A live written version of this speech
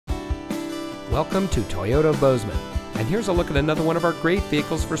Welcome to Toyota of Bozeman, and here's a look at another one of our great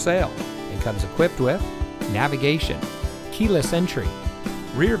vehicles for sale. It comes equipped with navigation, keyless entry,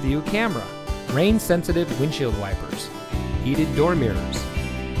 rear view camera, rain sensitive windshield wipers, heated door mirrors,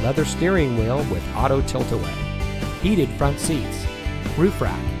 leather steering wheel with auto tilt-away, heated front seats, roof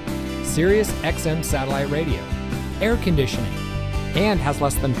rack, Sirius XM satellite radio, air conditioning, and has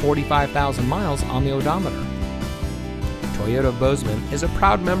less than 45,000 miles on the odometer. Toyota of Bozeman is a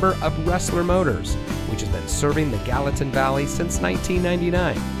proud member of Wrestler Motors, which has been serving the Gallatin Valley since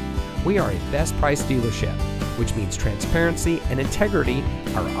 1999. We are a best price dealership, which means transparency and integrity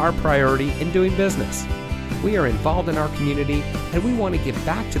are our priority in doing business. We are involved in our community, and we want to give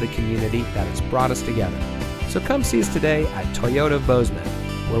back to the community that has brought us together. So come see us today at Toyota of Bozeman,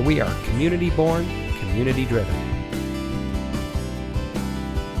 where we are community born, community driven.